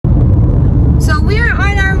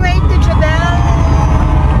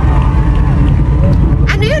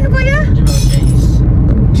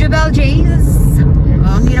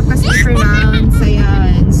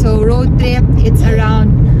road trip. It's around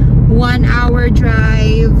 1 hour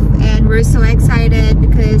drive, and we're so excited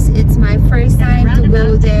because it's my first time to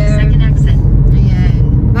go there.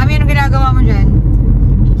 Ayan. Mami, anong ginagawa mo dyan?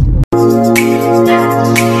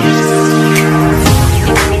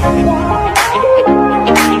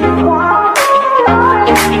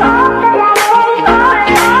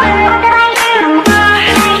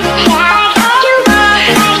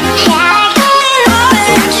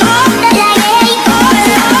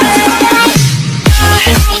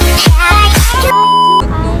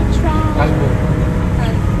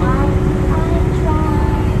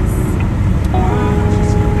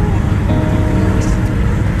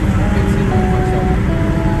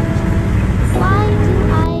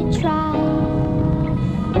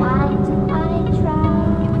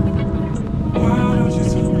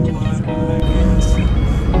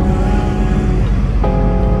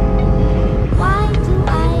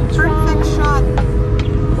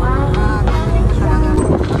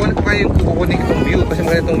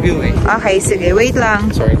 Okay, sige. Wait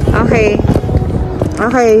lang. Sorry. Okay.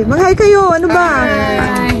 Okay. Mag-hi kayo. Ano ba?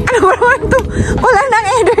 Hi. Ano ba naman ito? Wala ng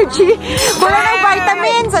energy. Wala ng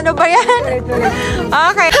vitamins. Ano ba yan?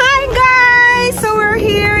 Okay. Hi, guys! So, we're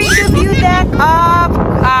here in the view deck of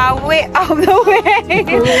the way.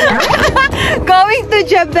 Going to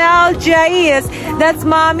Jebel Jais. That's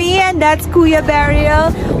Mommy and that's Kuya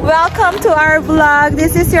Burial. Welcome to our vlog.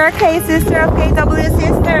 This is your K-sister of KW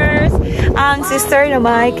Sisters. Ang sister na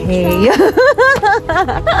may K.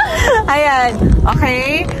 Ayan.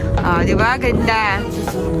 Okay? Oh, di ba? Ganda.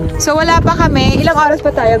 So, wala pa kami. Ilang oras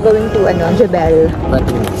pa tayo going to Jebel?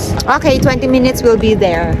 20 minutes. Okay, 20 minutes we'll be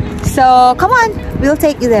there. So, come on. We'll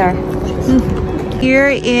take you there.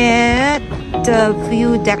 Here at the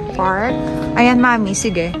view deck park. Ayan, Mami.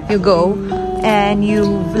 Sige. You go. And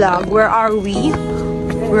you vlog. Where are we?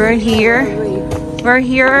 We're here. We're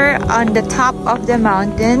here on the top of the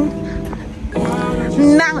mountain.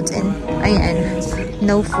 Ayan.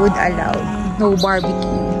 No food allowed. No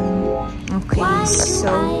barbecue. Okay, so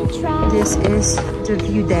this is the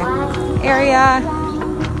view deck area.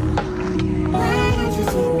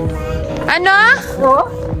 Ano? Oh?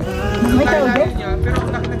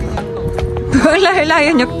 Layo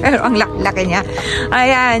niya, pero ang laki niya.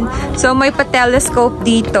 Ayan. So may pa-telescope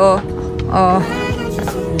dito. Oh.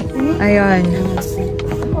 Ayan.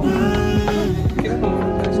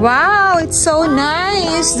 Wow, it's so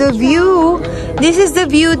nice. The view. This is the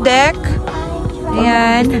view deck.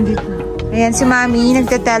 Ayan. Ayan si Mami,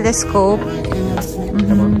 nagta-telescope.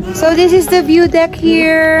 So this is the view deck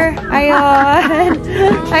here. Ayan.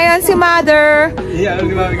 Ayan si Mother.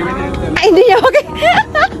 Ay, hindi niya okay.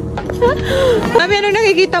 Mami, anong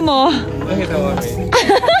nakikita mo? Nakikita mo, Mami.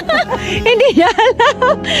 Hindi niya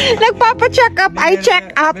alam. Nagpapa-check up. I check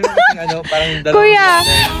up. Kuya,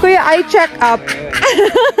 I check up.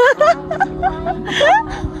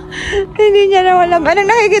 Hindi niya na alam. Anong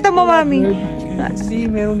nakikita mo, Mami? Hindi,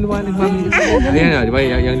 merong lumanig, Mami. Ayan, di ba?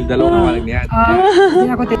 Yung dalawang lumanig niyan.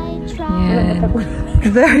 Yeah.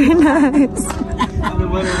 Very nice.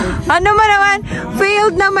 Ano ba naman?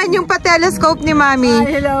 Failed naman yung pa-telescope ni Mami.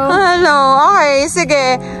 Hello. Hello. Okay,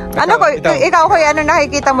 sige. Ano ko? Ikaw, Kuya, ano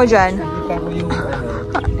nakikita mo dyan? Nakikita ko yung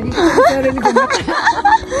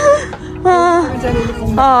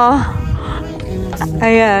Oh.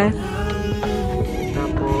 Ayan.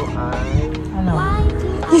 Tapo ay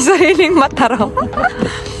Yung sariling mata raw.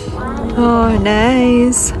 Oh,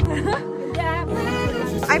 nice.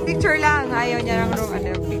 Ay, picture lang. Ayaw niya lang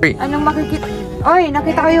picture. Anong makikita? Oy,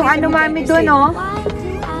 nakita ko yung Mami doon, oh.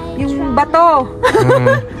 Yung bato.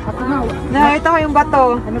 Nakita ko yung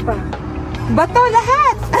bato. Ano pa? Bato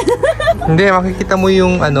lahat. Hindi, makikita mo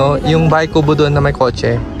yung yung bahay kubo doon na may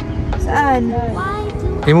kotse. Saan?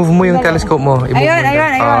 I-move mo yung telescope mo. Ayun.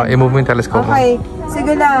 I-move mo yung telescope mo. Okay,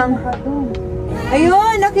 sige lang.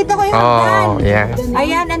 Ayun, nakita ko yung van. Yeah.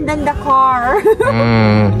 Ayan, and then the car.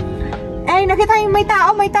 Ay, nakita yung may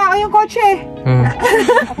tao yung kotse.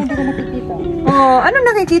 Ako hindi ko nakikita. Oh, ano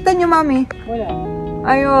nakikita niyo, Mami? Wala.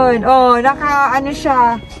 Ayun, ano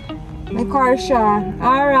siya. May car siya.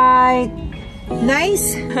 Alright.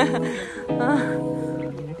 Nice.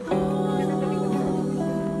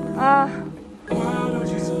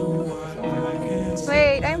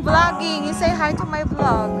 Wait, I'm vlogging. You say hi to my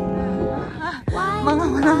vlog. Mga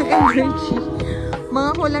walang energy. Mga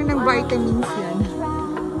kulang ng vitamins yan.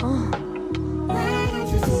 Oh.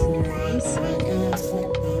 Nice.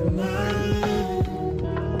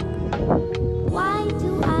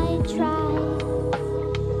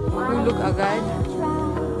 Hulog agad.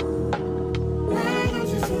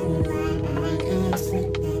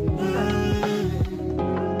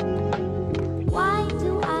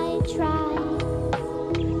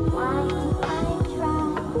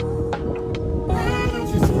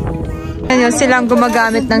 Meron silang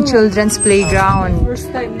gumagamit ng children's playground.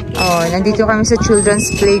 Oh, nandito kami sa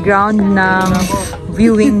children's playground ng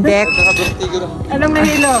viewing deck. Anong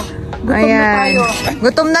nahilo? Ayan.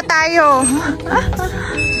 Gutom na tayo.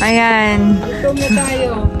 Ayan. Gutom na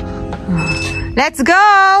tayo. Let's go!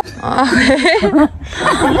 Okay.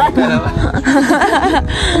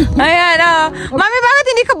 Ayan, oh. Mami, bakit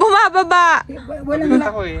hindi ka bumababa? Wala na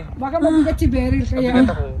ako eh. Baka mabigat si Beryl kaya.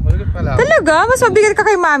 Mabigat ako. Mabigat pala. Talaga? Mas mabigat ka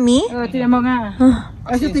kay Mami? Oo, tingnan mo nga.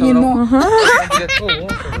 Kasi tingin mo. Mabigat ko.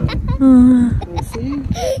 Kasi,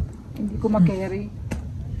 hindi ko makarry.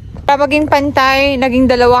 Para maging pantay, naging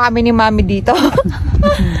dalawa kami ni Mami dito.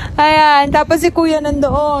 Ayan, tapos si Kuya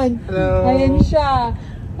nandoon. Hello. Ayan siya.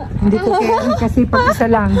 Hindi ko carry kasi pag isa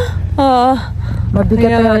lang. Mabigat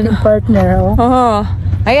Ayan. ang aking partner. Oh.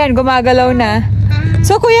 Ayan, gumagalaw na.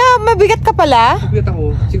 So Kuya, mabigat ka pala? Mabigat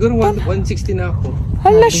ako. Siguro 160 na ako.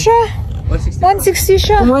 Hala siya. 160 160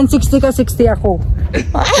 siya. Kung 160 ka, 60 ako.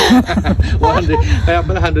 100. Kaya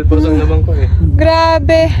pala 100% naman ko eh.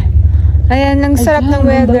 Grabe. Ayan, ang sarap ng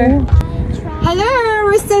weather. Hello!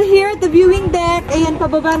 We're still here at the viewing deck. Ayan,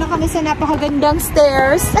 pababa na kami sa napakagandang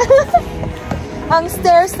stairs. Ang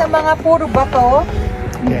stairs na mga puro bato.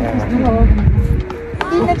 Yeah.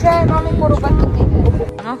 Hindi na dyan, mami, puro bato.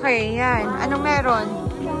 Okay, yan. Anong meron?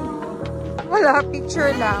 Wala,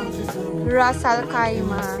 picture lang. Ras Al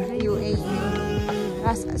Khaimah, UAE.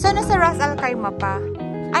 So, nasa Ras Al Khaimah pa?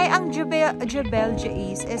 Ay, ang Jebel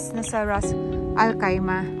Jais is nasa Ras Al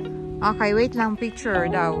Khaimah. Okay, wait lang,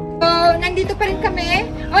 picture daw. So, nandito pa rin kami.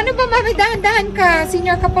 Ano ba, mami, dahan-dahan ka.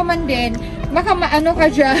 Senior ka pa man din. Baka maano ka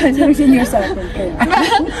dyan. Senior sa akin kayo.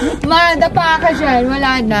 Madapa ka dyan.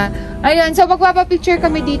 Wala na. Ayan, so magpapapicture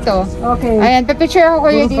kami dito. Okay. Ayan, papicture ako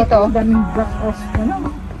kayo dito. Daming breakfast. Ano?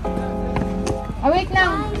 Wait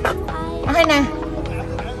lang. Okay na.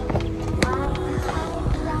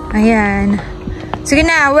 Ayan. Sige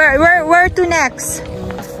na, where to next?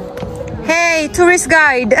 Hey, tourist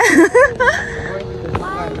guide.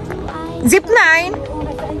 Zipline?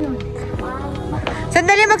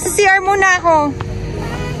 Sandali, magsa-CR muna ako.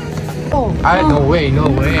 No way, no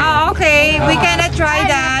way. Oh, okay. We cannot try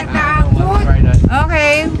that.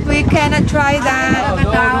 Okay, we cannot try that.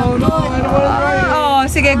 Oh,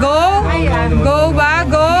 sige, go. Go ba?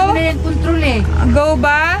 Go. Go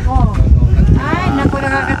ba? Ay, naku,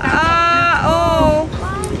 nakakatakot. Oh.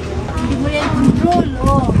 Hindi mo yan control,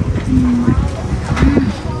 oh.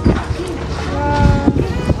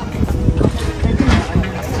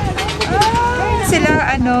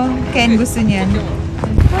 Sila, Ken gusto niyan.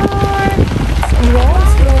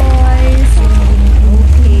 Rolls Royce.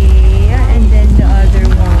 Okay. And then the other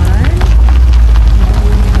one.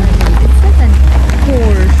 It's not a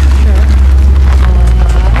Porsche.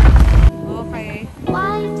 Okay.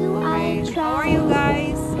 Okay. How are you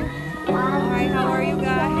guys? Okay, how are you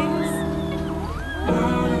guys?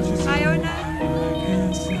 Ayaw na.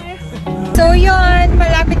 So yun,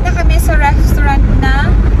 malapit na kami sa restaurant na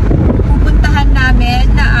pupuntahan namin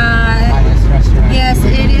na Highest restaurant. yes,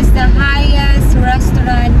 it is the highest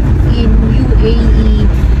restaurant in UAE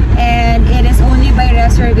and it is only by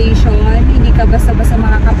reservation. Hindi ka basta-basta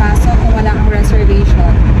makakapasok kung wala kang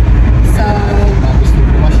reservation. So, Gusto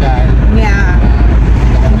ko masyal. yeah.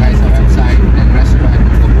 Ito guys sa website ng restaurant.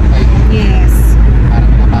 Yes. Para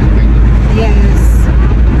makapasok kayo. Yes.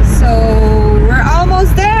 So, we're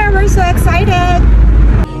almost there. We're so excited.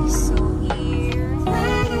 So here,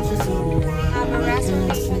 we have a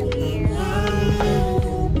reservation here.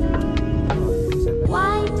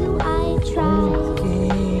 Why do I try?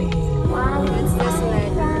 What's this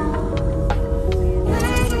letter?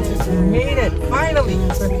 Made it! Finally!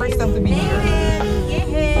 It's my first time to be here.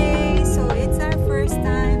 Yay! So it's our first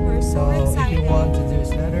time. We're so excited. If you want to do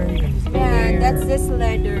this letter, you can just go Yeah, there. that's this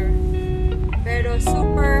letter. Pero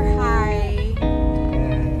super high.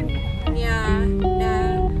 And Yeah,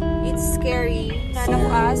 it's scary. None of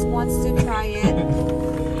us wants to try it.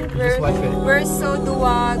 watch it. We're so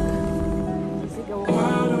duwag.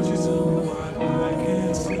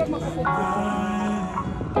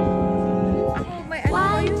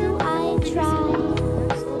 Why do I try?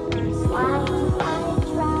 Why do I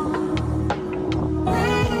try?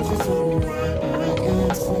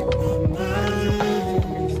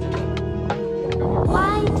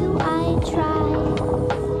 Why do I try?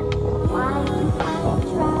 Why do I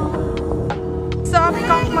try? So,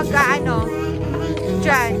 ikaw mag-ano?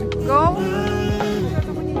 Diyan. Go?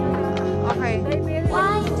 Okay.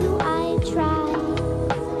 Why do I try?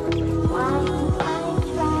 Why do I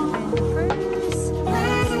try? First,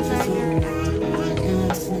 designer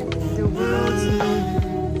the world's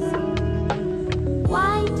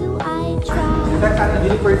Why do I try? that's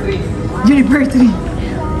a for 3. Juniper tree.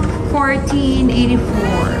 1484.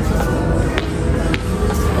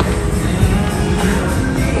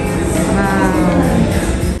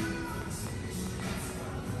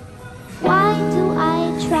 Why do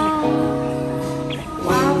I try?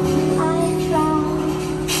 Why do I try?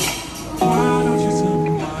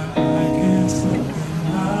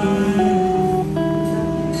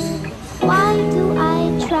 Why do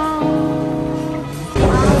I try?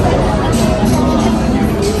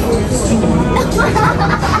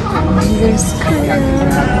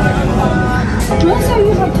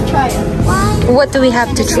 What do we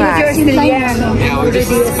have to try? Yeah, we're just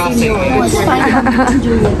discussing.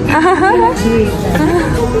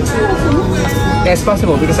 Yeah, it's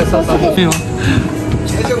possible because I saw something. You know,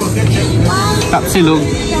 tapsilog,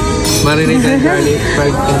 marinated garlic,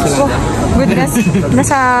 fried enchilada. Goodness.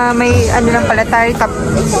 Nasa may ano lang pala tayo,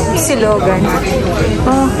 silogan.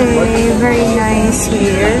 Okay, very nice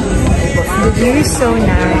here. The view is so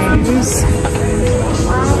nice.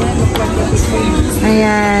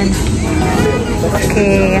 Ayan.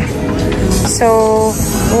 Okay. So,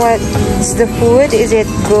 what's the food? Is it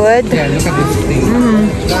good? Yeah, look at this thing.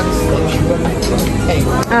 Hey,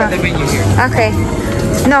 look at the menu here. Okay.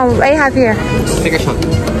 No, I have here. Take a shot.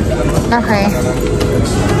 Okay.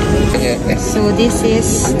 Yeah. So, this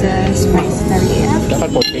is the spice teriyaki. Dapat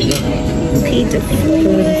po, Okay, the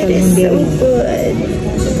food is so good.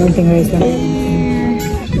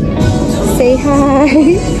 Say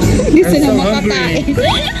hi. Gusto na makakain.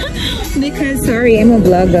 Because, sorry, I'm a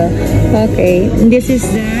vlogger. Okay, this is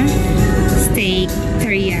the steak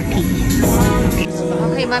teriyaki.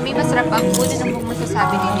 Okay, mami, masarap ang food. Ano pong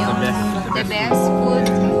masasabi ninyo? The best food.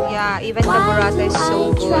 Yeah, even the burrata is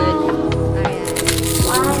so good.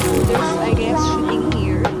 Ayan. There's, I guess, shooting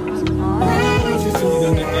here.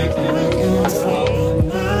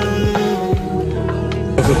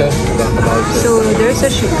 So, there's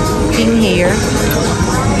a shooting here.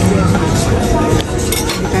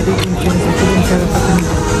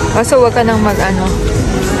 Oh, so wag ka nang mag-ano.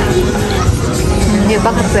 Hindi,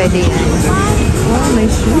 baka pwede yan. Oh, may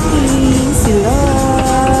shooting sila.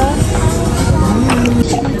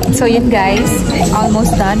 So yun guys,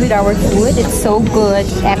 almost done with our food. It's so good.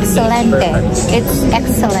 Excelente. It's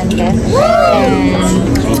excelente. And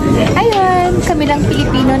ayun, kami lang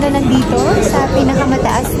Pilipino na nandito sa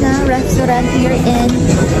pinakamataas na restaurant here in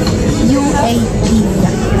UAE.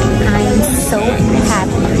 I'm so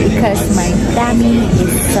happy because my family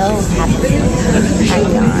is so happy.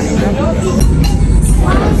 Ayun.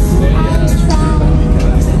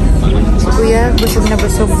 Si Kuya,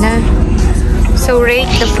 busog na. So, rate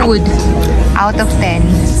the food out of 10.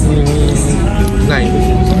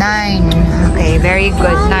 9. 9. Okay, very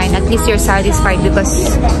good. 9. At least you're satisfied because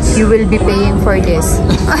you will be paying for this.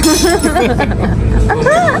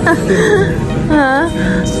 Huh?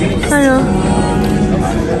 Ano?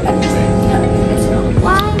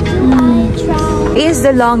 Is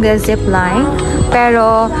the longest zip line.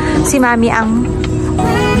 Pero, si Mami ang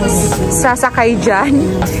sasakay dyan.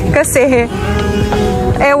 Kasi,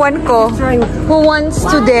 ewan ko, who wants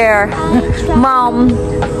to dare Mom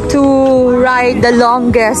to ride the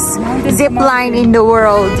longest zip line in the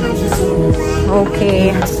world?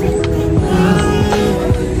 Okay.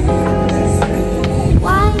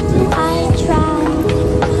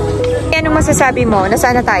 Anong masasabi mo?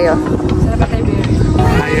 Nasaan na tayo?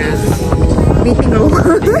 Highest meeting room.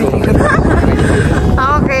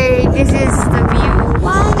 Okay, this is the view.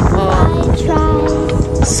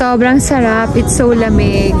 Sobrang sarap. It's so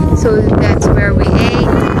lamig. So that's where we ate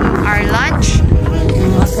our lunch.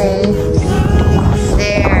 Okay.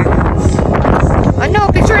 There.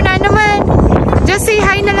 Ano? Picture na naman. Just say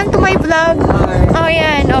hi na lang to my vlog. Oh,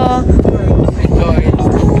 yan. Oh.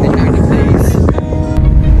 enjoy the place.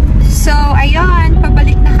 So, ayun.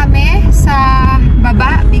 Pabalik na kami sa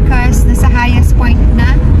baba because nasa highest point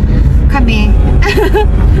na kami.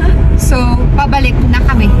 So, pabalik na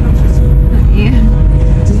kami. Yeah.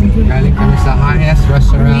 Galing kami sa highest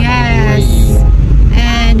restaurant. Yes.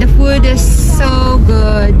 And the food is so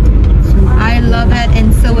good. I love it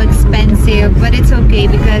and so expensive. But it's okay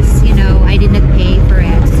because, you know, I didn't pay for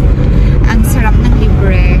it.